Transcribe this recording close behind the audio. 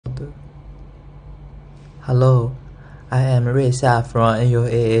Hello, I am Ruixia from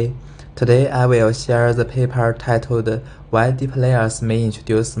NUAA. Today I will share the paper titled Why Deep Layers May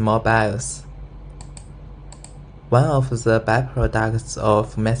Introduce More Bias. One of the byproducts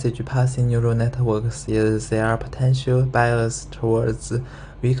of message passing neural networks is their potential bias towards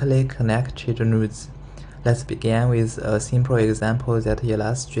weakly connected nodes. Let's begin with a simple example that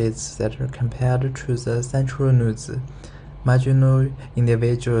illustrates that compared to the central nodes, marginal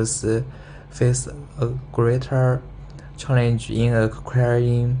individuals face a greater challenge in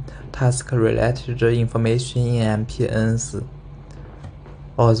acquiring task-related information in MPNs.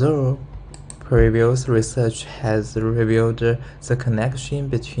 Although previous research has revealed the connection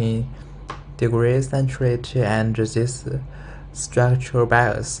between degree centrality and this structural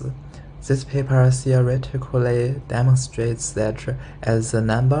bias, this paper theoretically demonstrates that as the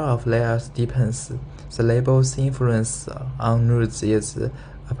number of layers deepens, the label's influence on nodes is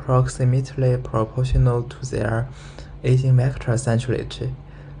approximately proportional to their eigenvector centrality.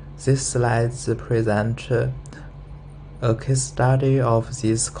 These slides present a case study of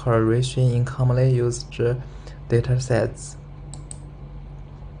this correlation in commonly used datasets.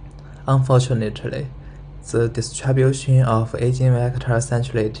 Unfortunately, the distribution of eigenvector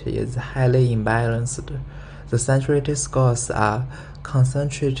centrality is highly imbalanced. The centrality scores are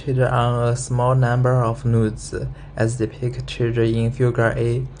concentrated on a small number of nodes, as depicted in Figure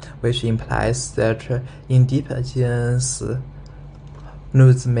A, which implies that in deep GNS,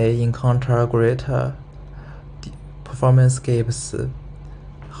 nodes may encounter greater performance gaps.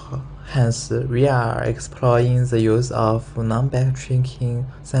 Hence, we are exploring the use of non-backtracking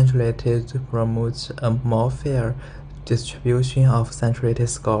centrality to promote a more fair distribution of centrality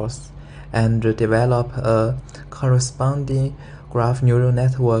scores and develop a corresponding graph neural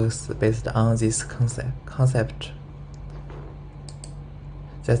networks based on this concept.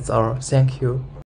 That's all. Thank you.